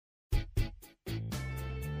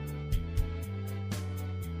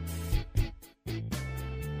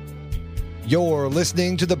You're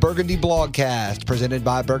listening to the Burgundy Blogcast, presented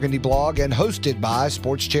by Burgundy Blog and hosted by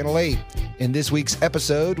Sports Channel 8. In this week's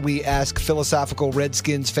episode, we ask philosophical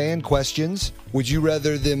Redskins fan questions. Would you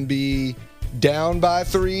rather them be down by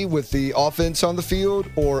 3 with the offense on the field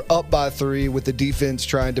or up by 3 with the defense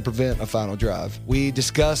trying to prevent a final drive? We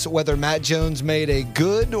discuss whether Matt Jones made a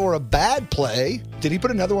good or a bad play. Did he put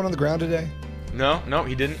another one on the ground today? No,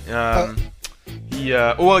 he didn't. He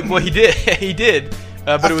did. He did.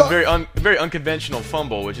 But it was very unconventional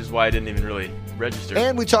fumble, which is why I didn't even really register.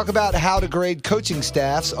 And we talk about how to grade coaching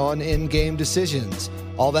staffs on in-game decisions.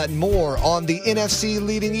 All that and more on the NFC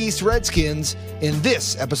leading East Redskins in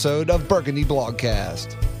this episode of Burgundy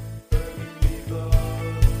Blogcast.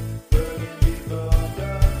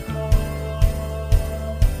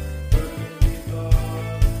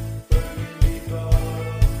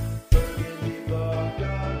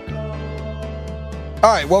 All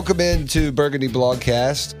right, welcome into Burgundy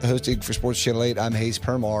Blogcast, hosting for Sports Channel 8. I'm Hayes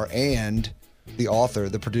Permar, and the author,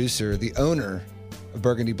 the producer, the owner of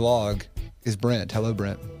Burgundy Blog is Brent. Hello,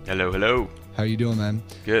 Brent. Hello. How are you doing, man?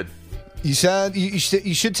 Good. You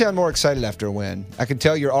should sound more excited after a win. I can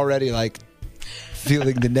tell you're already like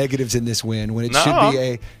feeling the negatives in this win when it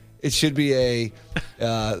should be a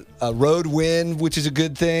road win, which is a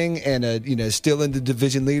good thing, and still in the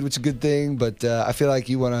division lead, which is a good thing. But I feel like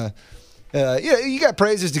you want to. You got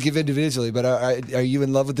praises to give individually, but are you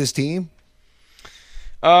in love with this team?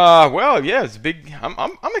 Well, yeah, it's big.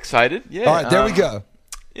 I'm excited. Yeah. All right, there we go.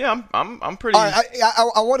 Yeah, I'm pretty. All right,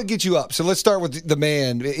 I want to get you up. So let's start with the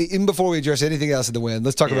man. Even before we address anything else in the win,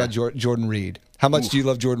 let's talk about Jordan Reed. How much do you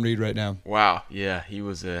love Jordan Reed right now? Wow. Yeah, he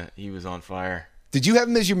was on fire. Did you have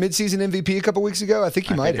him as your midseason MVP a couple weeks ago? I think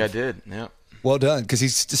you might have. I did. Yeah. Well done, because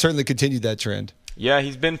he's certainly continued that trend. Yeah,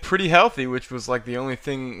 he's been pretty healthy, which was like the only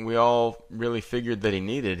thing we all really figured that he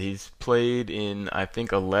needed. He's played in, I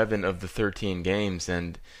think, 11 of the 13 games,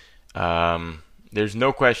 and there's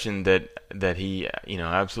no question that he,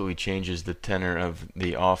 absolutely changes the tenor of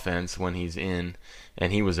the offense when he's in,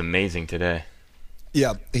 and he was amazing today.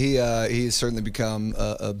 Yeah, he has certainly become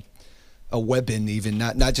a weapon, even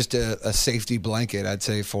not just a safety blanket, I'd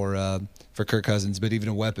say, for Kirk Cousins, but even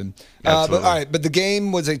a weapon. But the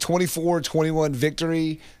game was a 24-21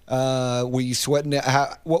 victory. Were you sweating it?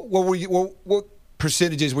 What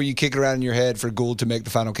percentages were you kicking around in your head for Gould to make the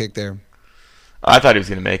final kick there? I thought he was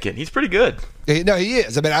going to make it. He's pretty good. No, he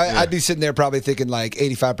is. I mean, I'd be sitting there probably thinking like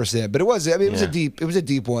 85%, but it was. I mean, it was a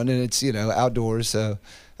deep one, and it's outdoors, so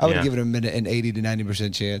I would have given him an 80 to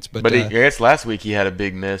 90% chance. But I guess last week he had a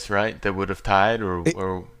big miss, right? That would have tied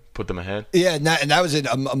or put them ahead. Yeah, and that was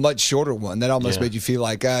a much shorter one. That almost made you feel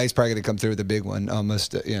like he's probably going to come through with a big one.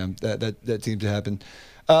 Almost, that seemed to happen.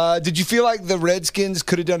 Did you feel like the Redskins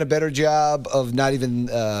could have done a better job of not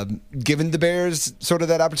even giving the Bears sort of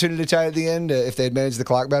that opportunity to tie at the end if they had managed the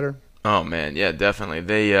clock better? Oh man, yeah, definitely.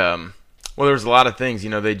 They there was a lot of things.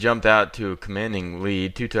 They jumped out to a commanding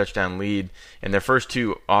lead, 2-touchdown lead, and their first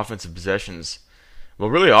 2 offensive possessions. Well,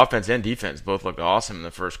 really, offense and defense both looked awesome in the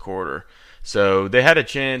first quarter. So they had a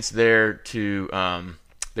chance there to.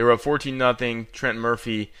 They were up 14-0. Trent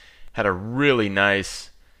Murphy had a really nice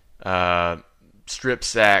strip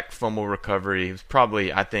sack fumble recovery. It was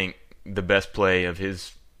probably, I think, the best play of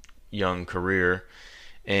his young career.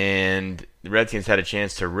 And the Redskins had a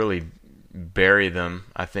chance to really bury them,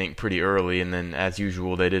 I think, pretty early. And then, as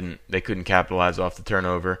usual, they couldn't capitalize off the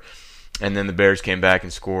turnover. And then the Bears came back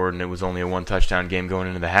and scored, and it was only a 1-touchdown game going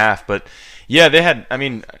into the half. But yeah, they had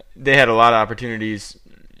a lot of opportunities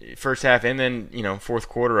first half, and then fourth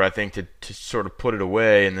quarter, I think, to sort of put it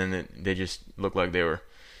away, and then they just looked like they were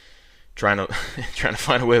trying to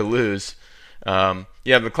find a way to lose.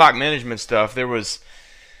 The clock management stuff. There was,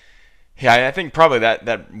 I think probably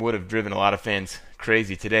that would have driven a lot of fans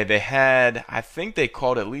crazy today. They had, I think they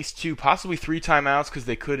called at least 2, possibly 3 timeouts because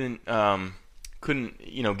they couldn't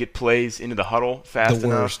get plays into the huddle fast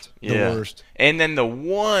enough. The worst. And then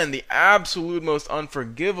the absolute most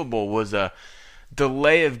unforgivable was a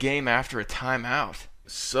delay of game after a timeout.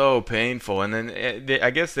 So painful. And then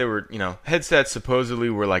I guess they were, headsets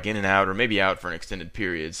supposedly were like in and out or maybe out for an extended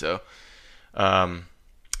period. So, I'm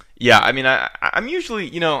usually,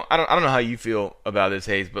 I don't know how you feel about this,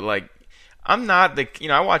 Hayes, but like, I'm not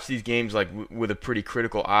I watch these games like with a pretty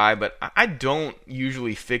critical eye, but I don't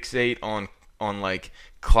usually fixate on like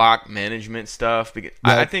clock management stuff because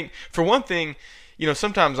I think for one thing,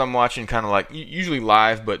 sometimes I'm watching kind of like usually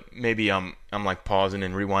live, but maybe I'm like pausing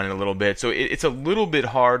and rewinding a little bit. So it's a little bit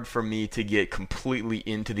hard for me to get completely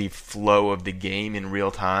into the flow of the game in real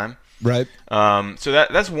time. Right. So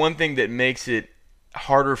that's one thing that makes it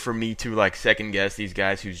harder for me to like second guess these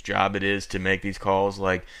guys whose job it is to make these calls,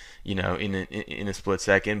 like, you know, in a split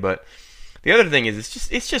second. But the other thing is,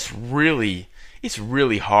 it's just really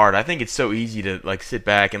hard. I think it's so easy to like sit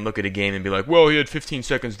back and look at a game and be like, well, he had 15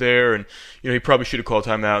 seconds there, and you know he probably should have called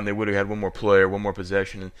timeout, and they would have had one more play or one more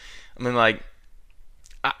possession. And I mean, like,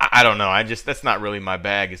 I don't know. That's not really my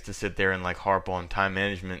bag, is to sit there and like harp on time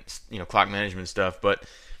management, you know, clock management stuff. But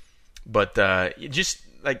just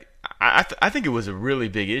like I think it was a really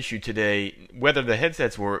big issue today, whether the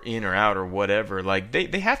headsets were in or out or whatever. Like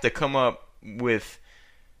they have to come up with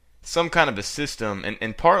some kind of a system,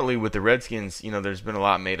 and partly with the Redskins, you know, there's been a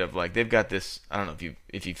lot made of like they've got this. I don't know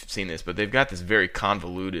if you've seen this, but they've got this very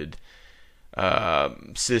convoluted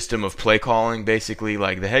system of play calling. Basically,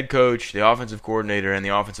 like the head coach, the offensive coordinator, and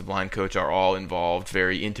the offensive line coach are all involved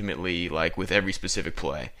very intimately, like with every specific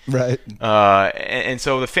play. Right. And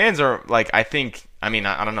so the fans are like, I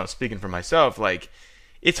don't know. Speaking for myself, like,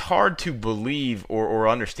 it's hard to believe or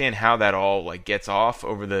understand how that all like gets off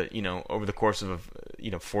over the course of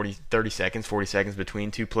 40 seconds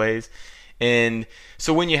between two plays. And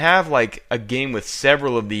so when you have like a game with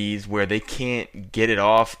several of these where they can't get it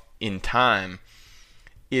off in time,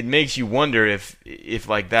 it makes you wonder if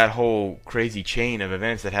like that whole crazy chain of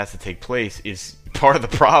events that has to take place is part of the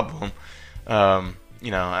problem.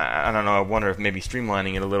 You know, I don't know. I wonder if maybe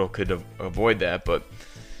streamlining it a little could avoid that. But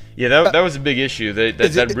yeah, that was a big issue.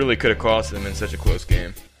 That really could have cost them in such a close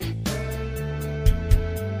game.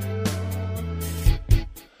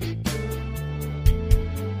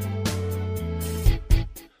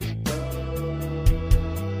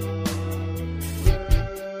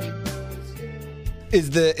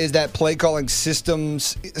 Is that play calling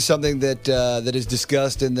systems something that is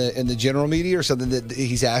discussed in the general media, or something that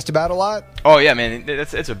he's asked about a lot? Oh yeah, man,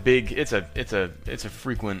 it's a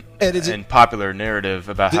frequent and popular narrative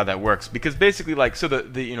about how that works, because basically, like, so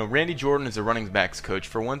the Randy Jordan is a running backs coach.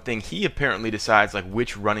 For one thing, he apparently decides like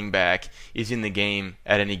which running back is in the game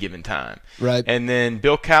at any given time. Right. And then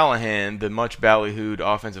Bill Callahan, the much ballyhooed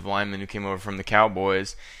offensive lineman who came over from the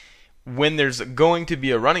Cowboys, when there's going to be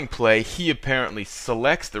a running play, he apparently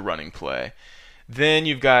selects the running play. Then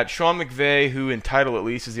you've got Sean McVay, who in title at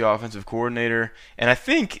least is the offensive coordinator. And I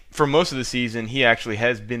think for most of the season, he actually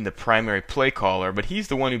has been the primary play caller. But he's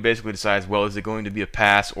the one who basically decides, well, is it going to be a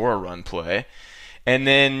pass or a run play? And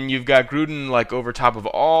then you've got Gruden, like, over top of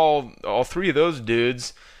all three of those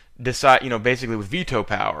dudes, decide, basically with veto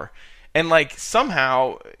power. And, like,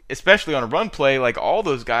 somehow, especially on a run play, like, all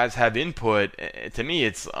those guys have input. To me,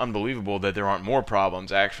 it's unbelievable that there aren't more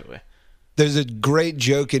problems, actually. There's a great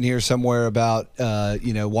joke in here somewhere about,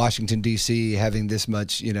 Washington, D.C. having this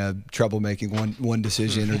much, trouble making one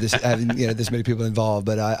decision, or this having, this many people involved.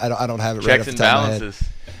 But I don't have it right off the top of my head. Checks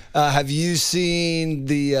and balances. Have you seen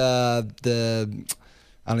the I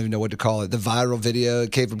don't even know what to call it, the viral video?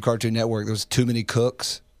 It came from Cartoon Network. There was Too Many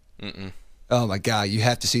Cooks. Mm-mm. Oh my God, you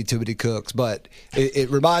have to see Too Many Cooks, but it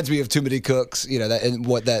reminds me of Too Many Cooks, that, and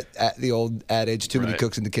what the old adage, too many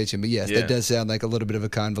cooks in the kitchen. But yes, that does sound like a little bit of a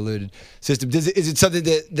convoluted system. Is it something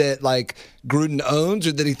that like Gruden owns,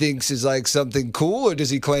 or that he thinks is like something cool, or does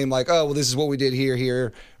he claim like, oh well, this is what we did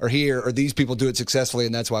here, or these people do it successfully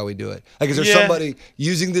and that's why we do it? Like, is there somebody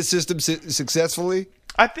using this system successfully?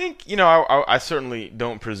 I think, I certainly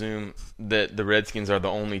don't presume that the Redskins are the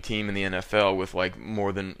only team in the NFL with like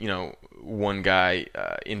more than, one guy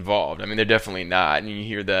involved. I mean, they're definitely not, and you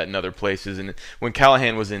hear that in other places. And when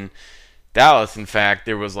Callahan was in Dallas, in fact,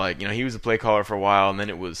 there was like, he was a play caller for a while, and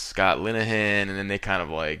then it was Scott Linehan, and then they kind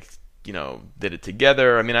of like, did it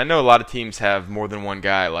together. I mean, I know a lot of teams have more than one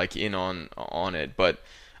guy like in on it, but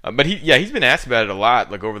he's been asked about it a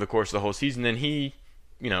lot, like over the course of the whole season, and he,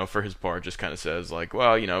 for his part, just kind of says like,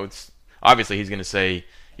 well, it's obviously he's going to say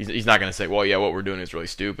he's not going to say, well, yeah, what we're doing is really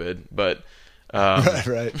stupid, but.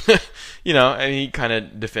 Right. And he kind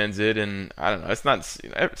of defends it, and I don't know. It's not.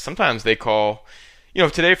 Sometimes they call,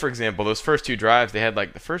 today, for example, those first two drives, they had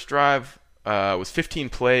like the first drive was 15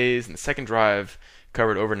 plays, and the second drive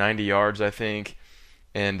covered over 90 yards, I think.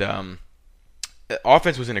 And the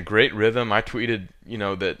offense was in a great rhythm. I tweeted,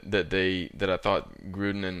 that I thought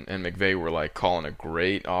Gruden and McVay were like calling a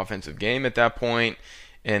great offensive game at that point,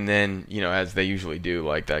 and then as they usually do,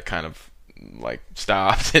 like that kind of like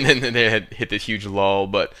stopped, and then they had hit this huge lull.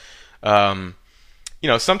 But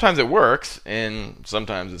sometimes it works, and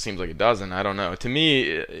sometimes it seems like it doesn't. I don't know. To me,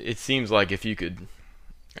 it seems like if you could,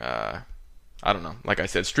 I don't know, like I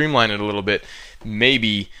said, streamline it a little bit,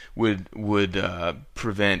 maybe would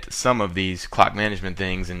prevent some of these clock management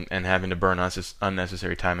things and having to burn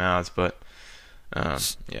unnecessary timeouts. But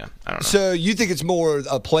Yeah, I don't know. So you think it's more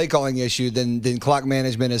a play calling issue than clock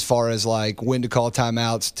management as far as like when to call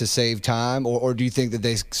timeouts to save time, or do you think that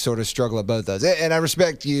they sort of struggle at both those? And I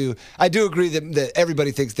respect you. I do agree that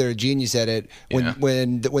everybody thinks they're a genius at it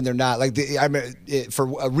when they're not. Like I remember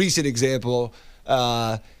for a recent example.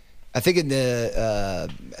 I think in the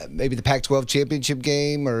maybe the Pac-12 championship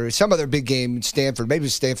game or some other big game, Stanford, maybe it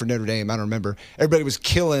was Stanford Notre Dame, I don't remember. Everybody was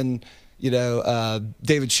killing,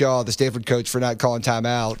 David Shaw, the Stanford coach, for not calling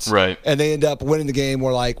timeouts. Right. And they end up winning the game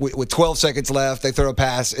where, like, with 12 seconds left, they throw a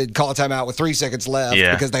pass and call a timeout with 3 seconds left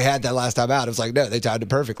because they had that last timeout. It was like, no, they timed it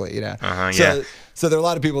perfectly, So there are a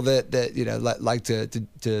lot of people that like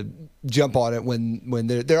to jump on it when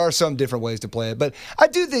there are some different ways to play it. But I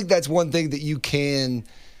do think that's one thing that you can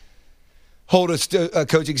hold a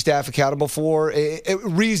coaching staff accountable for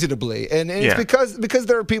reasonably, and it's because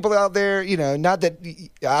there are people out there, not that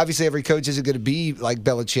obviously every coach isn't going to be like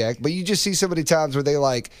Belichick, but you just see so many times where they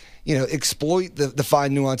exploit the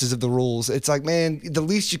fine nuances of the rules. It's like, man, the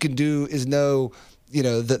least you can do is know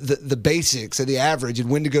the basics and the average and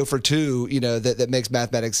when to go for two, that makes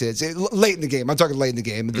mathematics sense. Late in the game, I'm talking late in the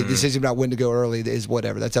game. The decision about when to go early is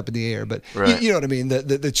whatever. That's up in the air. But you know what I mean?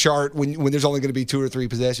 The chart when there's only going to be 2 or 3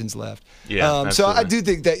 possessions left. Yeah, so I do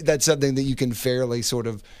think that's something that you can fairly sort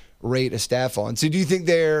of rate a staff on. So do you think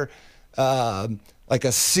they're like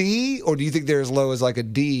a C, or do you think they're as low as like a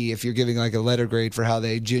D if you're giving like a letter grade for how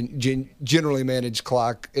they generally manage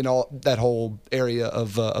clock in all that whole area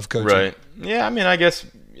of coaching? Right. Yeah, I mean,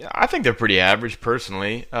 I think they're pretty average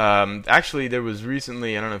personally. Actually, there was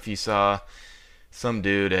recently, I don't know if you saw some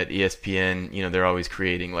dude at ESPN, they're always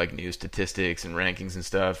creating like new statistics and rankings and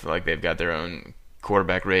stuff. Like they've got their own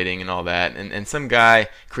quarterback rating and all that. And some guy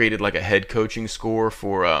created like a head coaching score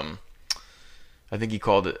for I think it's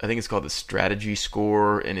called the strategy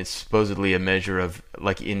score, and it's supposedly a measure of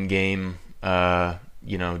like in-game,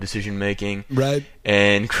 decision making. Right.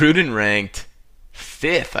 And Gruden ranked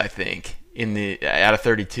 5th, I think, out of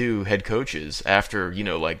 32 head coaches after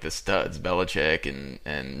like the studs Belichick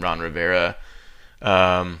and Ron Rivera.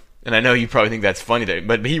 And I know you probably think that's funny,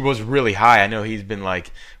 but he was really high. I know he's been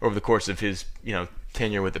like over the course of his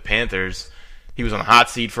tenure with the Panthers, he was on the hot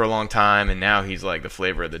seat for a long time, and now he's like the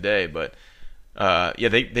flavor of the day. But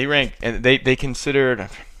they ranked, and they considered,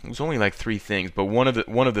 it was only like 3 things, but one of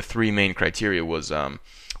the 3 main criteria was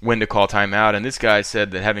when to call timeout. And this guy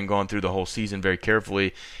said that having gone through the whole season very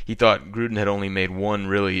carefully, he thought Gruden had only made one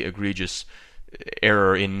really egregious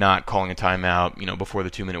error in not calling a timeout, before the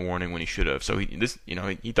 2-minute warning when he should have. So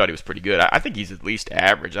he thought he was pretty good. I think he's at least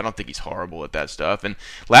average. I don't think he's horrible at that stuff. And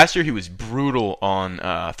last year he was brutal on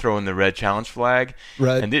throwing the red challenge flag.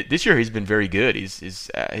 Right. And this year he's been very good. His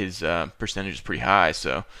percentage is pretty high.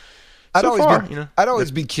 So I'd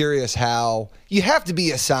always be curious how you have to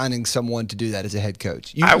be assigning someone to do that as a head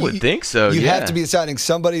coach. I would think so. You have to be assigning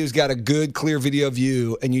somebody who's got a good, clear video of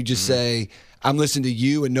you, and you just say, I'm listening to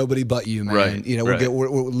you and nobody but you, man. Right,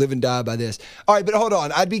 we'll live and die by this. All right, but hold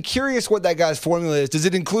on. I'd be curious what that guy's formula is. Does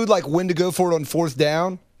it include like when to go for it on 4th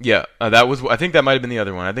down? Yeah, I think that might have been the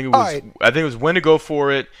other one. I think it was when to go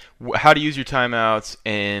for it, how to use your timeouts,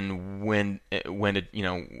 and when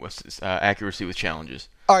to accuracy with challenges.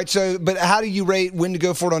 All right, but how do you rate when to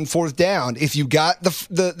go for it on 4th down? If you got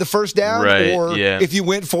the first down, or if you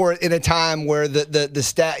went for it in a time where the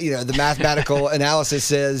stat, the mathematical analysis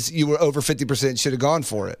says you were over 50%, should have gone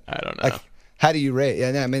for it. I don't know. Like, how do you rate? Yeah,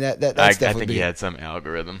 no, I mean that's definitely. I think he had some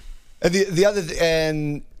algorithm. And the other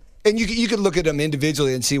and you could look at them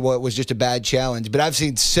individually and see what was just a bad challenge. But I've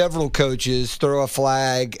seen several coaches throw a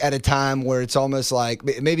flag at a time where it's almost like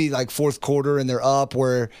maybe like 4th quarter and they're up,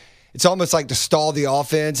 where it's almost like to stall the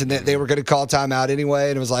offense, and they were going to call timeout anyway,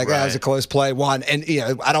 and it was like, that was a close play, one, and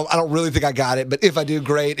I don't really think I got it, but if I do,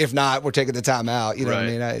 great. If not, we're taking the timeout. You know what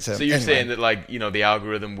I mean? So you're saying that the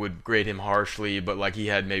algorithm would grade him harshly, but like he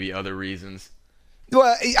had maybe other reasons.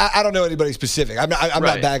 Well, I don't know anybody specific. I'm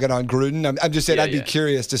not bagging on Gruden. I'm just saying I'd be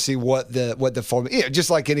curious to see what the form. Just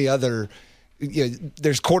like any other.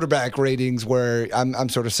 There's quarterback ratings where I'm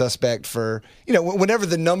sort of suspect for, whenever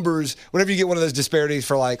you get one of those disparities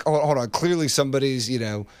for like, hold on, clearly somebody's,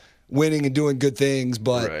 winning and doing good things,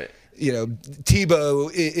 but,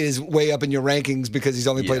 Tebow is way up in your rankings because he's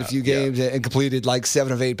only played a few games and completed like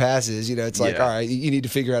 7 of 8 passes. It's like, all right, you need to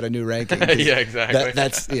figure out a new ranking. Yeah, exactly.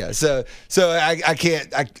 So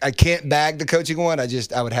I can't bag the coaching one.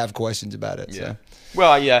 I would have questions about it. Yeah. So.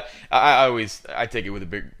 Well, yeah, I take it with a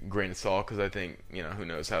big grain of salt because I think, who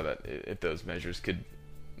knows how that, if those measures could,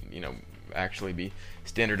 actually be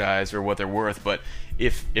standardized or what they're worth. But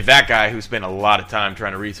if that guy who spent a lot of time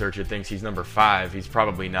trying to research it thinks he's number 5, he's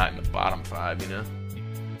probably not in the bottom 5,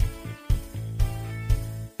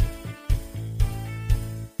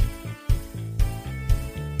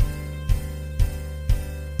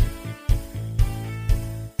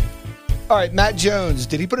 All right, Matt Jones.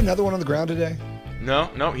 Did he put another one on the ground today?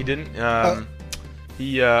 No, he didn't. Well,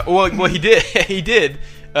 he did. He did.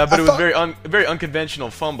 But it was very unconventional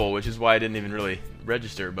fumble, which is why I didn't even really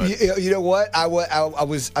register. But you know what?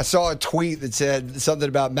 I saw a tweet that said something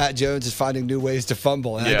about Matt Jones is finding new ways to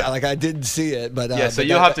fumble, and I didn't see it. But yeah, so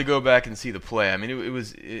you'll have to go back and see the play. I mean, it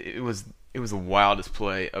was the wildest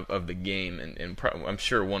play of the game, and I'm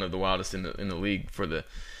sure one of the wildest in the league for the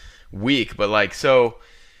week. But like so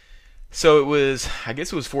it was. I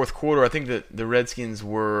guess it was fourth quarter. I think that the Redskins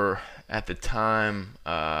were. At the time,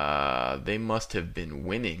 they must have been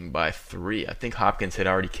winning by 3. I think Hopkins had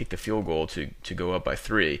already kicked a field goal to go up by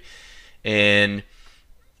 3. And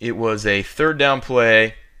it was a third down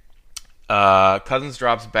play. Cousins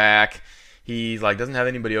drops back. He doesn't have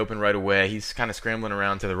anybody open right away. He's kind of scrambling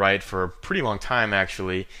around to the right for a pretty long time,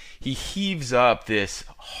 actually. He heaves up this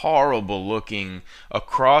horrible-looking,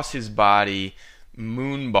 across his body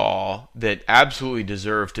moon ball that absolutely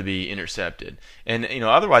deserved to be intercepted. And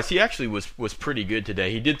otherwise he actually was pretty good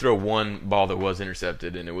today. He did throw one ball that was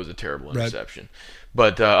intercepted, and it was a terrible interception.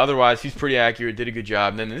 Right. But otherwise he's pretty accurate, did a good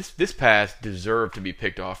job. And then this pass deserved to be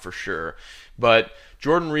picked off for sure. But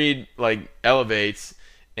Jordan Reed elevates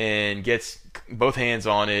and gets both hands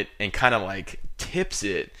on it and kind of tips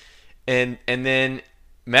it, and then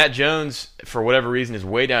Matt Jones, for whatever reason, is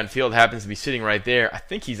way downfield, happens to be sitting right there. I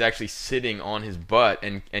think he's actually sitting on his butt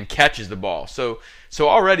and catches the ball. So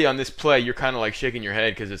already on this play, you're kind of shaking your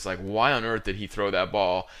head because it's why on earth did he throw that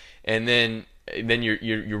ball? And then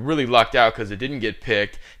you're really lucked out because it didn't get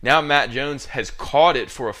picked. Now Matt Jones has caught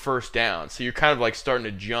it for a first down, so you're kind of starting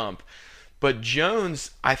to jump. But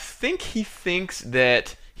Jones, I think he thinks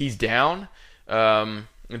that he's down. In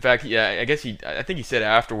fact, I think he said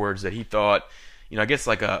afterwards that he thought. I guess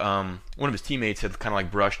one of his teammates had kind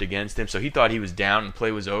of brushed against him, so he thought he was down and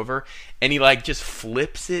play was over, and he just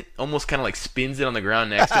flips it, almost kind of spins it on the ground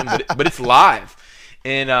next to him, but it's live,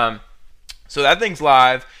 and so that thing's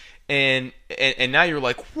live, and now you're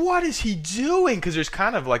what is he doing? Because there's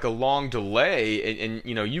kind of a long delay, and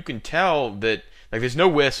you can tell that there's no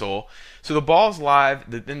whistle, so the ball's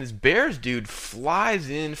live, then this Bears dude flies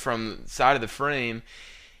in from the side of the frame.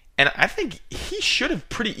 And I think he should have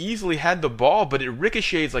pretty easily had the ball, but it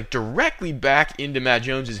ricochets directly back into Matt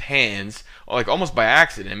Jones's hands, almost by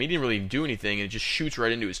accident. I mean, he didn't really do anything, and it just shoots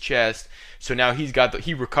right into his chest. So now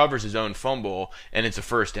he recovers his own fumble, and it's a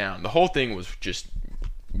first down. The whole thing was just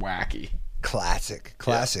wacky. Classic.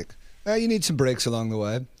 Well, you need some breaks along the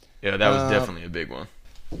way. Yeah, that was definitely a big one.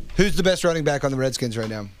 Who's the best running back on the Redskins right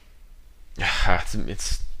now? It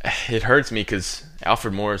hurts me because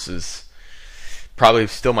Alfred Morris is probably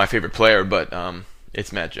still my favorite player, but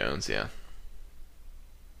it's Matt Jones, yeah.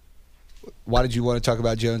 Why did you want to talk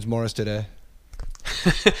about Jones Morris today?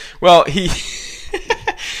 Well,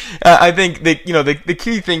 I think that the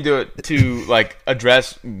key thing to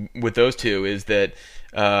address with those two is that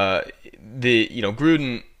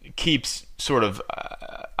Gruden keeps sort of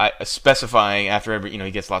specifying after every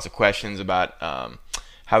he gets lots of questions about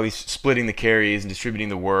how he's splitting the carries and distributing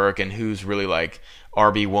the work and who's really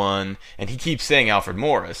RB1, and he keeps saying Alfred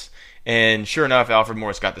Morris. And sure enough, Alfred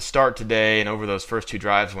Morris got the start today, and over those first 2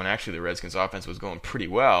 drives when actually the Redskins offense was going pretty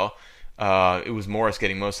well, it was Morris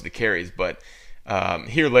getting most of the carries. But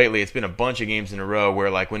here lately, it's been a bunch of games in a row where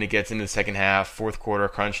when it gets into the second half, fourth quarter,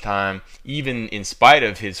 crunch time, even in spite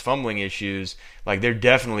of his fumbling issues, they're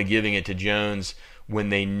definitely giving it to Jones when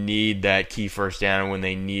they need that key first down, when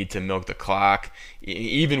they need to milk the clock,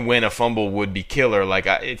 even when a fumble would be killer.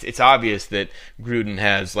 It's obvious that Gruden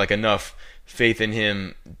has enough faith in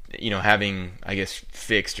him, having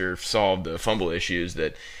fixed or solved the fumble issues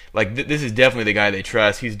that this is definitely the guy they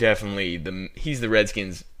trust. He's definitely he's the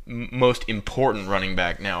Redskins' most important running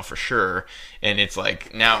back now for sure, and it's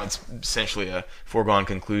now it's essentially a foregone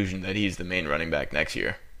conclusion that he's the main running back next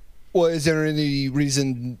year. Well, is there any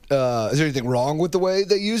reason? Is there anything wrong with the way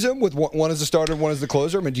they use him? With one as the starter, one as the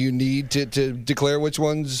closer. I mean, do you need to declare which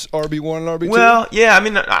one's RB1 and RB2? Well, yeah. I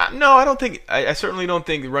mean, no, I don't think. I certainly don't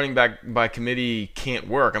think running back by committee can't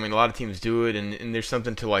work. I mean, a lot of teams do it, and there's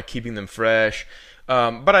something to keeping them fresh.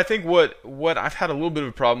 But I think what I've had a little bit of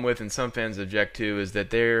a problem with, and some fans object to, is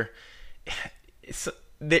that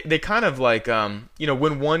they kind of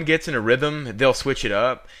when one gets in a rhythm, they'll switch it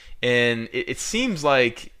up, and it seems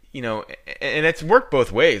and it's worked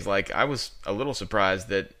both ways. I was a little surprised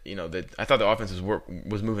that that I thought the offense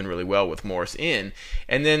was moving really well with Morris in,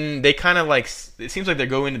 and then they kind of it seems like they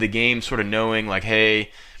go into the game sort of knowing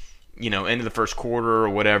hey, end of the first quarter or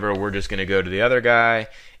whatever, we're just going to go to the other guy.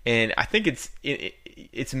 And I think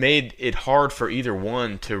it's made it hard for either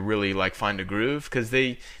one to really like find a groove, because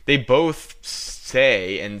they both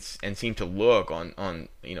say and seem to look on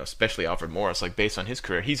especially Alfred Morris, like based on his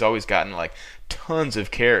career, he's always gotten like tons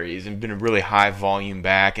of carries and been a really high volume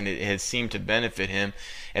back, and it has seemed to benefit him.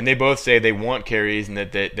 And they both say they want carries and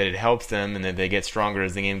that it helps them and that they get stronger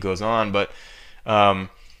as the game goes on. But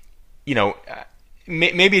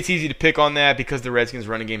maybe it's easy to pick on that because the Redskins'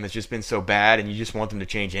 running game has just been so bad, and you just want them to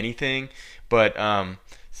change anything. But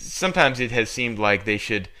sometimes it has seemed like they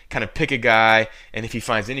should kind of pick a guy, and if he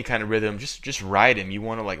finds any kind of rhythm, just ride him. You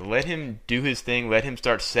want to like let him do his thing, let him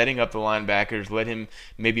start setting up the linebackers, let him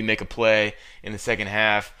maybe make a play in the second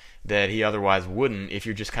half that he otherwise wouldn't if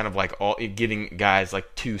you're just kind of like giving guys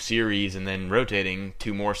like 2 series and then rotating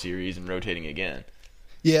 2 more series and rotating again.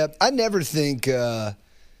 Yeah, I never think you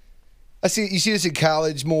see this in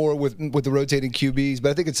college more with the rotating QBs,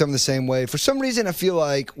 but I think it's some of the same way. For some reason, I feel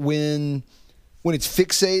like when it's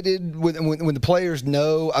fixated, when the players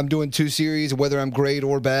know I'm doing 2 series, whether I'm great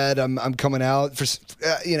or bad, I'm coming out for.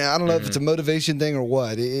 I don't know if it's a motivation thing or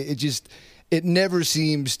what. It never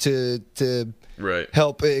seems to right.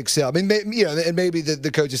 help excel. I mean, and maybe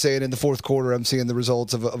the coach is saying in the fourth quarter I'm seeing the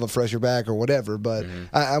results of a fresher back or whatever. But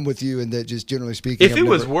I'm with you in that, just generally speaking. If it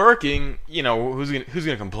was working, who's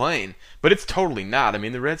gonna complain? But it's totally not. I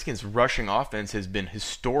mean, the Redskins' rushing offense has been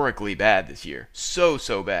historically bad this year,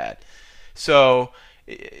 so bad. So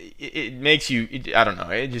it makes you. I don't know.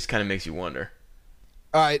 It just kind of makes you wonder.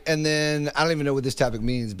 All right, and then I don't even know what this topic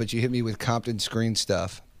means, but you hit me with Compton screen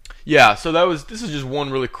stuff. Yeah, so this is just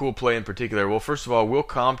one really cool play in particular. Well, first of all, Will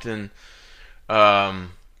Compton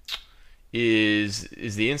is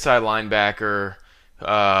the inside linebacker.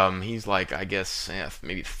 He's like, I guess,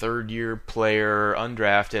 maybe third-year player,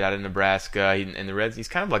 undrafted out of Nebraska. And the Reds, he's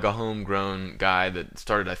kind of like a homegrown guy that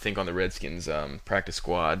started, I think, on the Redskins practice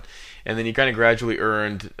squad. And then he kind of gradually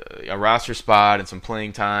earned a roster spot and some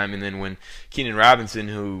playing time. And then when Keenan Robinson,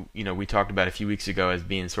 who we talked about a few weeks ago as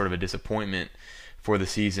being sort of a disappointment for the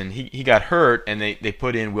season, he got hurt, and they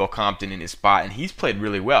put in Will Compton in his spot, and he's played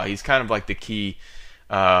really well. He's kind of like the key.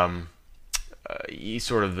 He's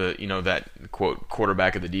sort of the that quote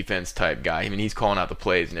quarterback of the defense type guy. I mean, he's calling out the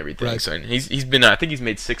plays and everything. Right. So he's been. I think he's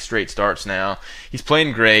made 6 straight starts now. He's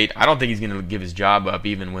playing great. I don't think he's going to give his job up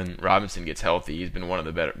even when Robinson gets healthy. He's been one of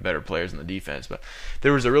the better players in the defense. But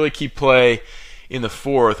there was a really key play in the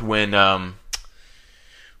fourth when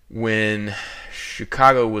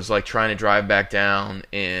Chicago was like trying to drive back down,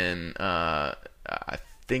 and I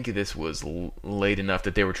think this was late enough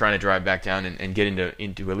that they were trying to drive back down and get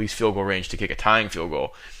into at least field goal range to kick a tying field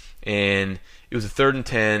goal. And it was a 3rd and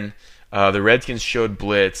 10. The Redskins showed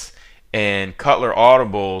blitz, and Cutler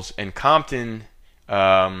audibles, and Compton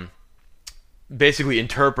basically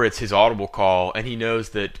interprets his audible call, and he knows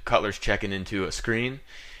that Cutler's checking into a screen.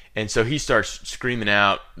 And so he starts screaming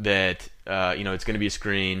out that it's going to be a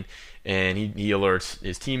screen, and he alerts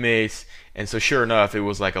his teammates. And so sure enough, it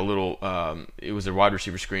was like a little it was a wide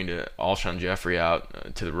receiver screen to Alshon Jeffrey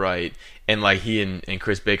out to the right, and like he and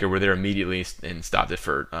Chris Baker were there immediately and stopped it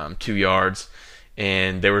for 2 yards.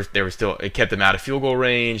 And they were still, it kept them out of field goal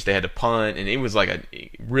range. They had to punt, and it was like a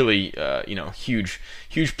really huge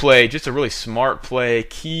play, just a really smart play,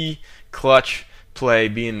 key clutch play,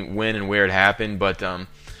 being when and where it happened. But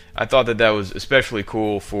I thought that was especially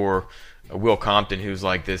cool for Will Compton, who's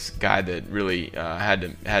like this guy that really had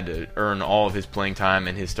to earn all of his playing time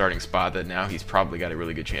and his starting spot that now he's probably got a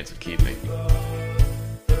really good chance of keeping.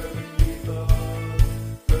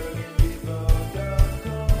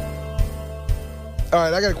 All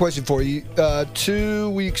right, I got a question for you. 2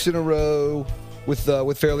 weeks in a row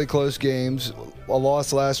with fairly close games. A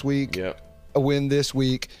loss last week, Yep. A win this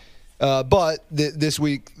week. But this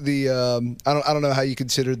week, I don't know how you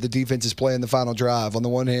consider the defense's play in the final drive. On the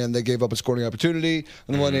one hand, they gave up a scoring opportunity.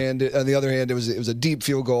 On the one hand, on the other hand, it was a deep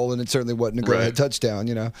field goal, and it certainly wasn't a go-ahead touchdown.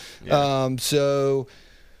 Yeah. So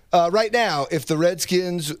right now, if the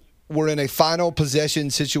Redskins were in a final possession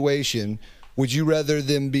situation, would you rather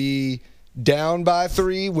them be down by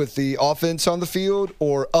 3 with the offense on the field,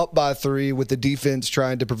 or up by 3 with the defense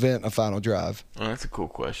trying to prevent a final drive? Oh, that's a cool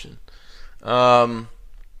question.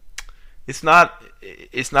 It's not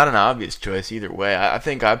an obvious choice either way. I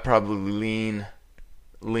think I'd probably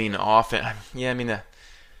lean offense. Yeah, I mean,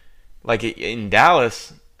 like in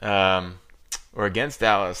Dallas or against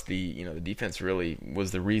Dallas, the defense really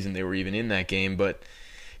was the reason they were even in that game. But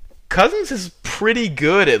Cousins is pretty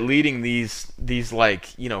good at leading these like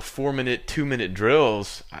 4-minute, 2-minute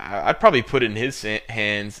drills. I'd probably put it in his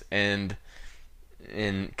hands and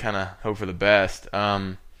kind of hope for the best.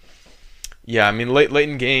 Yeah, I mean late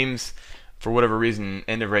in games, for whatever reason,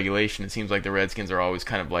 end of regulation, it seems like the Redskins are always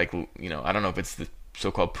kind of like, I don't know if it's the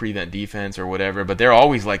so-called prevent defense or whatever, but they're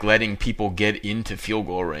always like letting people get into field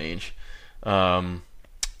goal range.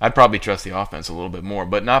 I'd probably trust the offense a little bit more,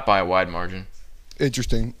 but not by a wide margin.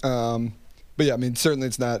 Interesting. But yeah, I mean, certainly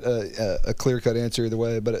it's not a clear-cut answer either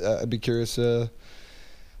way, but I'd be curious how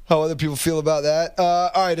other people feel about that.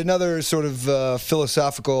 All right, another sort of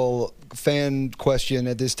philosophical fan question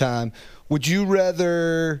at this time. Would you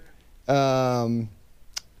rather I'm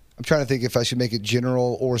trying to think if I should make it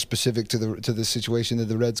general or specific to the situation that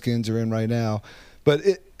the Redskins are in right now. But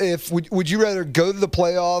would you rather go to the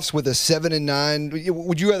playoffs with a 7-9?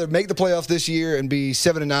 Would you rather make the playoffs this year and be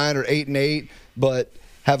 7-9 or 8-8, but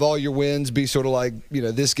have all your wins be sort of like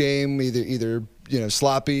this game, either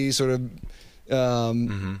sloppy, sort of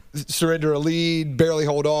surrender a lead, barely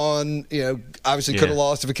hold on. Obviously could have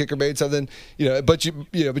lost if a kicker made something. But you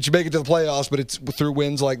make it to the playoffs, but it's through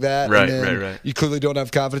wins like that. Right, and then right. You clearly don't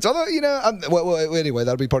have confidence. Although well, anyway,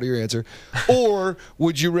 that'll be part of your answer. Or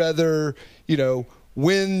would you rather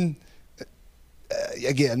win?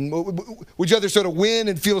 Again, would you rather sort of win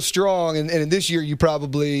and feel strong? And in this year, you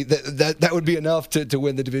probably that would be enough to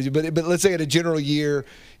win the division. But let's say in a general year,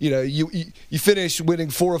 you finish winning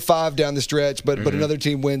 4 or 5 down the stretch, but another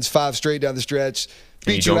team wins 5 straight down the stretch,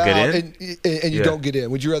 beat you out, and you don't get in.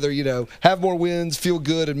 Would you rather have more wins, feel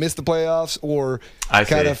good, and miss the playoffs, or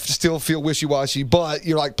kind of still feel wishy-washy? But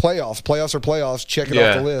you're like playoffs are playoffs. Check it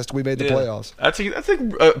off the list. We made the playoffs. That's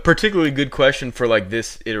a particularly good question for like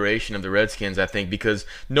this iteration of the Redskins. I think because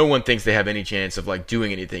no one thinks they have any chance of like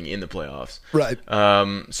doing anything in the playoffs. Right.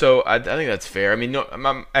 So I think that's fair. I mean,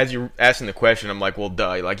 as you're asking the question, I'm like, well,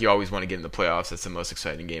 duh. Like you always want to get in the playoffs. That's the most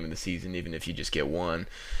exciting game of the season, even if you just get one.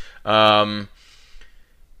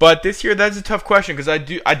 But this year, that's a tough question because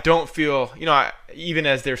I don't feel, even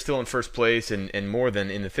as they're still in first place and more than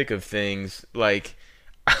in the thick of things, like,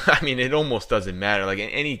 I mean, it almost doesn't matter. Like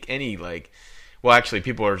any like, well, actually,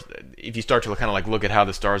 people are. If you start to kind of like look at how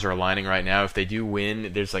the stars are aligning right now, if they do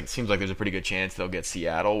win, seems like there's a pretty good chance they'll get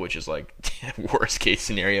Seattle, which is like worst case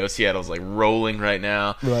scenario. Seattle's like rolling right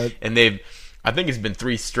now, right? And I think it's been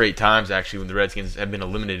 3 straight times actually when the Redskins have been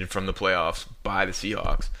eliminated from the playoffs by the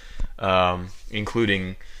Seahawks,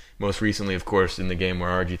 including most recently, of course, in the game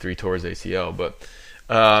where RG3 tore his ACL. But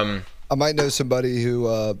I might know somebody who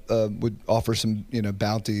would offer some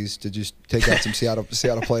bounties to just take out some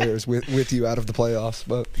Seattle players with you out of the playoffs.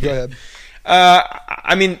 But go ahead.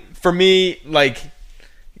 I mean, for me, like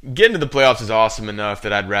getting to the playoffs is awesome enough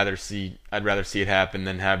that I'd rather see it happen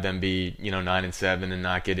than have them be 9-7 and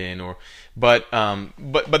not get in. But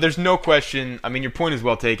there's no question. I mean, your point is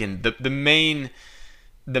well taken.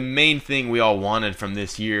 The main thing we all wanted from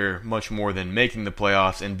this year, much more than making the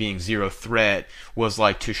playoffs and being zero threat, was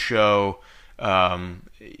like to show,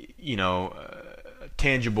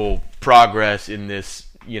 tangible progress in this,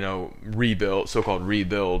 so-called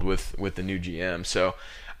rebuild with the new GM. So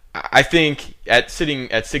I think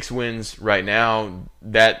sitting at 6 wins right now,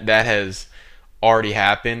 that has already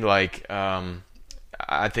happened. Like,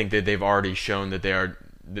 I think that they've already shown that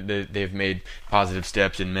they've made positive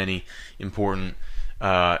steps in many important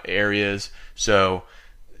areas. So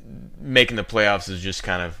making the playoffs is just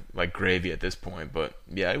kind of like gravy at this point. But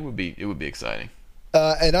yeah, it would be exciting.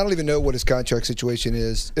 And I don't even know what his contract situation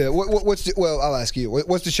is. I'll ask you.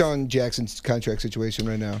 What's Deshaun Jackson's contract situation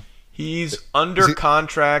right now? He's under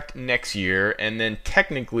contract next year, and then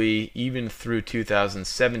technically even through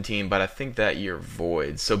 2017. But I think that year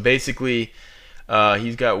voids. So basically,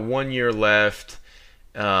 he's got 1 year left.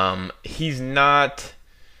 He's not.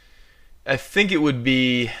 I think it would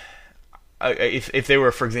be if they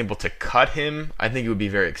were, for example, to cut him. I think it would be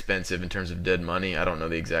very expensive in terms of dead money. I don't know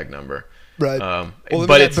the exact number, right?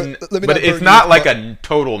 But it's not like a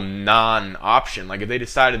total non-option. Like if they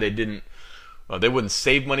decided they wouldn't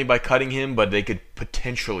save money by cutting him, but they could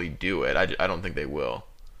potentially do it. I don't think they will.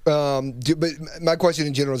 But my question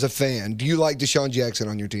in general, as a fan, do you like Deshaun Jackson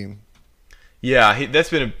on your team? Yeah,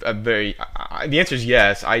 that's been a very. The answer is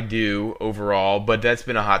yes, I do overall, but that's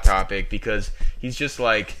been a hot topic because he's just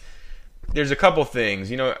like. There's a couple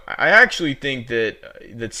things, I actually think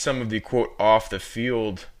that some of the quote off the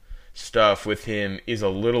field stuff with him is a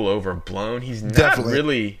little overblown. He's not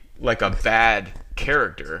really like a bad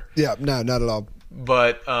character. Yeah, no, not at all.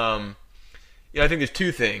 But I think there's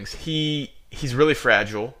 2 things. He's really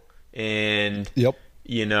fragile, and yep.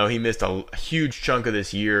 He missed a huge chunk of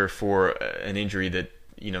this year for an injury that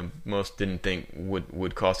most didn't think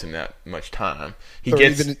would cost him that much time.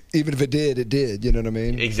 Even if it did. You know what I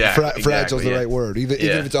mean? Exactly. Fragile is the right word. Even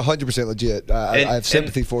if it's 100% legit, I have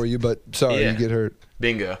sympathy for you. But sorry, you get hurt.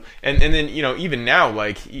 Bingo. And then, even now,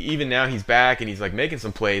 he's back and he's like making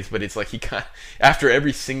some plays, but it's like after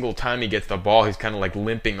every single time he gets the ball, he's kind of like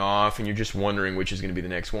limping off, and you're just wondering which is going to be the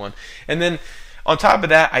next one. And then on top of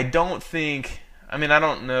that, I don't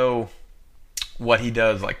know what he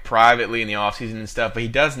does like privately in the offseason and stuff, but he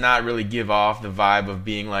does not really give off the vibe of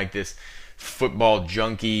being like this football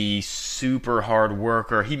junkie, super hard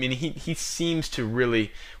worker. He seems to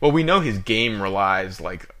really, well, we know his game relies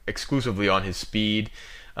like exclusively on his speed,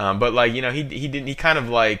 but like, he kind of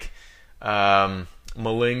like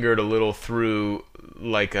malingered a little through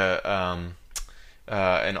like an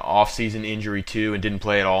off-season injury too, and didn't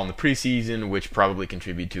play at all in the preseason, which probably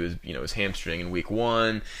contributed to his hamstring in week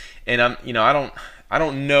 1. And I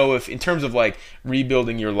don't know if, in terms of like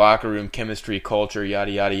rebuilding your locker room chemistry, culture,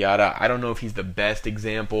 yada yada yada, I don't know if he's the best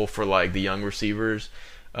example for like the young receivers.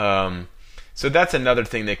 So that's another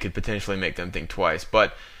thing that could potentially make them think twice.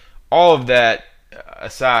 But all of that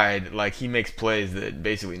aside, like, he makes plays that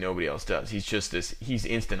basically nobody else does. He's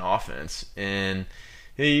instant offense, and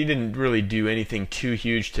he didn't really do anything too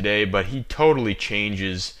huge today, but he totally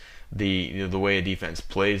changes the way a defense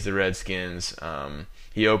plays the Redskins.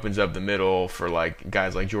 He opens up the middle for like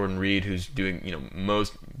guys like Jordan Reed, who's doing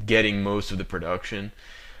getting most of the production.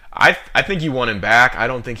 I think you want him back. I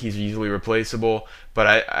don't think he's easily replaceable,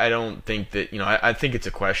 but I don't think that I think it's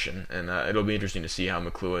a question, and it'll be interesting to see how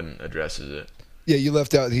McCloughan addresses it. Yeah, you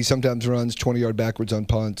left out he sometimes runs 20-yard backwards on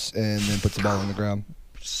punts and then puts the ball on the ground.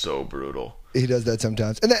 So brutal. He does that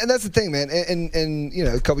sometimes, and that's the thing, man. And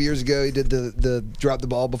a couple years ago, he did the drop the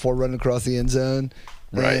ball before running across the end zone.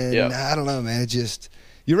 Right. And yeah. I don't know, man.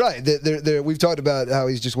 You're right. We've talked about how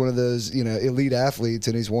he's just one of those elite athletes,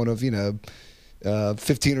 and he's one of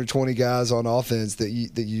 15 or 20 guys on offense that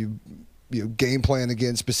you game plan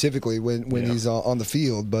against specifically when he's on the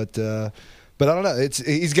field. But I don't know.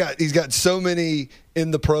 He's got so many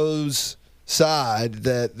in the pros side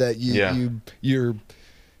that you're.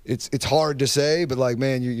 It's hard to say, but like,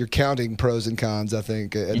 man, you're counting pros and cons. I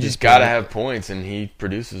think you just got to have points, and he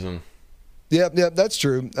produces them. Yeah, that's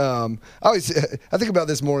true. I think about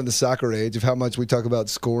this more in the soccer age of how much we talk about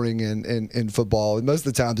scoring in football. And most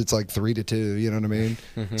of the times it's like 3-2, you know what I mean?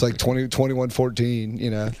 It's like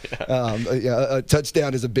 21-14, a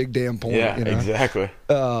touchdown is a big damn point. Yeah, exactly.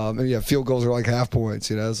 And field goals are like half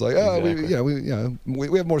points, It's like, exactly.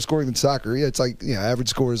 we have more scoring than soccer. Yeah, it's like, average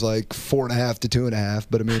score is like 4.5 to 2.5,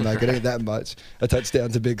 but I mean, like, it ain't that much. A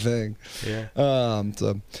touchdown's a big thing. Yeah.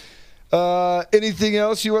 Anything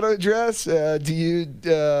else you want to address? Are you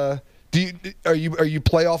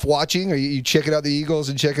playoff watching? Are you checking out the Eagles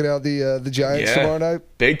and checking out the Giants tomorrow night?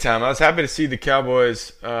 Big time. I was happy to see the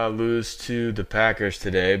Cowboys lose to the Packers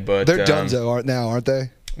today, but they're donezo aren't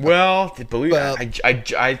they? Well,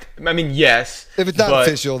 I mean, yes. If it's not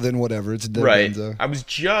official, then whatever. It's right. Donezo. I was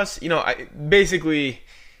just, basically.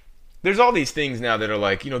 There's all these things now that are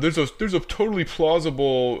like, there's a totally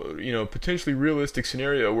plausible, potentially realistic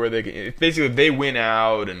scenario where if they win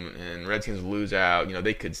out and Redskins lose out,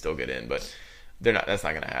 they could still get in, but they're not. That's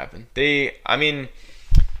not going to happen.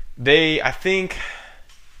 I think,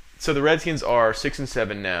 so the Redskins are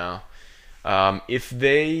 6-7 now. If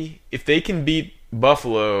they can beat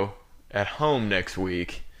Buffalo at home next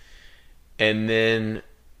week, and then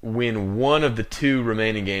win one of the 2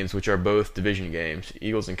 remaining games, which are both division games,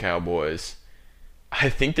 Eagles and Cowboys, I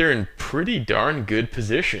think they're in pretty darn good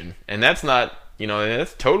position. And that's not,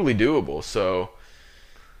 that's totally doable. So,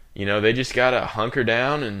 they just got to hunker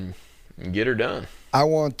down and get her done. I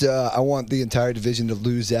want the entire division to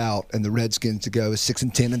lose out and the Redskins to go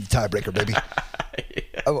 6-10 in the tiebreaker, baby.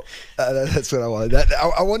 That's what I want.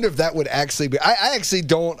 I wonder if that would actually be. I actually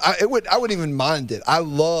don't. I wouldn't even mind it. I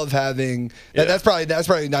love having. Yeah. That's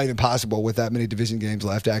probably not even possible with that many division games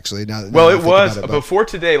left. Actually, now well, it was before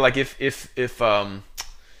today. Like if the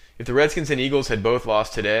Redskins and Eagles had both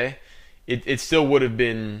lost today, it still would have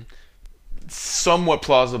been somewhat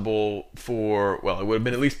plausible it would have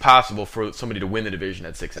been at least possible for somebody to win the division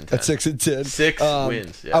at 6-10. At 6-10, 6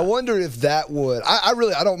 wins. Yeah. I wonder if that would. I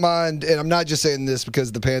don't mind, and I'm not just saying this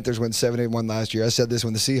because the Panthers went 7-1 last year. I said this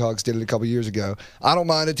when the Seahawks did it a couple years ago. I don't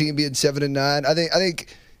mind a team being 7-9. I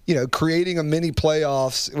think creating a mini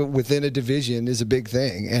playoffs within a division is a big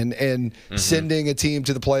thing, and sending a team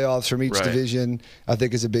to the playoffs from each division, I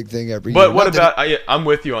think, is a big thing every year. But what about? I'm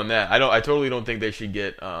with you on that. I totally don't think they should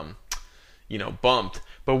get bumped.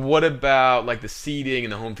 But what about like the seeding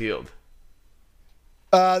and the home field?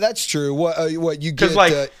 That's true. What you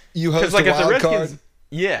get? You host like a wild card.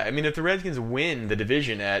 Yeah, I mean, if the Redskins win the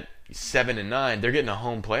division at 7-9, they're getting a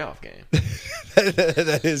home playoff game.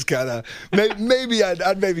 That is kind of maybe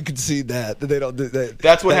I'd maybe concede that they don't do that.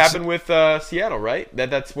 That's what happened with Seattle, right?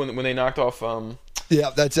 That's when they knocked off yeah,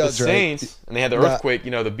 that sounds the Saints, right. and they had the earthquake,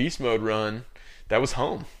 the beast mode run. That was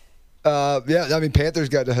home. Yeah, I mean, Panthers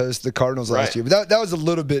got to host the Cardinals last year, but that was a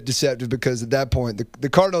little bit deceptive because at that point the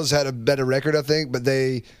Cardinals had a better record, I think, but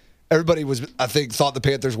everybody thought the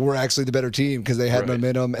Panthers were actually the better team because they had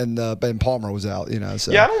momentum and Palmer was out,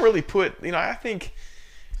 So yeah, I don't really put, I think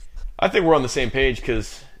we're on the same page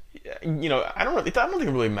because, I don't think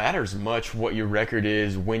it really matters much what your record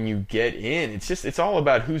is when you get in. It's all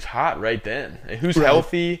about who's hot right then, who's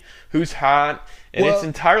healthy, who's hot. And it's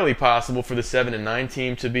entirely possible for the 7-9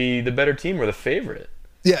 team to be the better team or the favorite.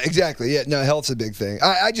 Yeah, exactly. Yeah, no, health's a big thing.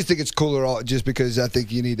 I just think it's cooler just because I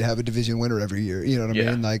think you need to have a division winner every year. You know what I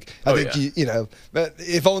mean? Like, I think,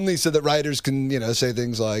 if only so that writers can, say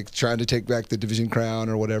things like trying to take back the division crown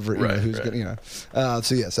or whatever, who's going to,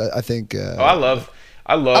 so yes, I think.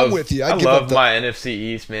 I'm with you. I love my NFC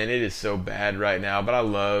East, man. It is so bad right now, but I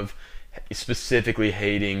love specifically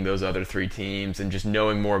hating those other three teams and just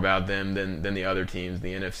knowing more about them than the other teams,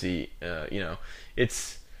 the NFC.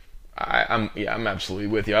 I'm absolutely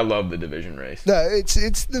with you. I love the division race. No,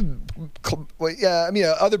 it's I mean,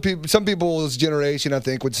 other people, some people's generation, I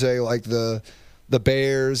think, would say like the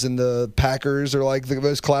Bears and the Packers are like the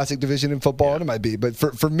most classic division in football, and it might be. But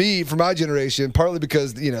for me, for my generation, partly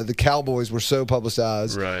because the Cowboys were so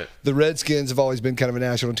publicized, right? The Redskins have always been kind of a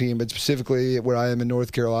national team, but specifically where I am in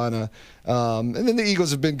North Carolina, and then the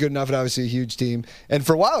Eagles have been good enough and obviously a huge team. And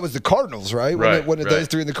for a while, it was the Cardinals, right? When those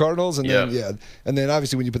three in the Cardinals, and then and then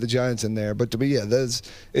obviously when you put the Giants in there. But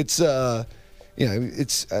it's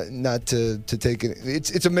not to take it.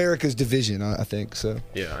 It's America's division, I think. So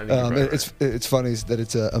yeah, I think it's funny that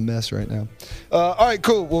it's a mess right now. All right,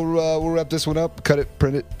 cool. We'll wrap this one up, cut it,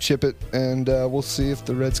 print it, ship it, and we'll see if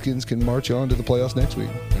the Redskins can march on to the playoffs next week.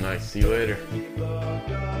 Nice. See you later.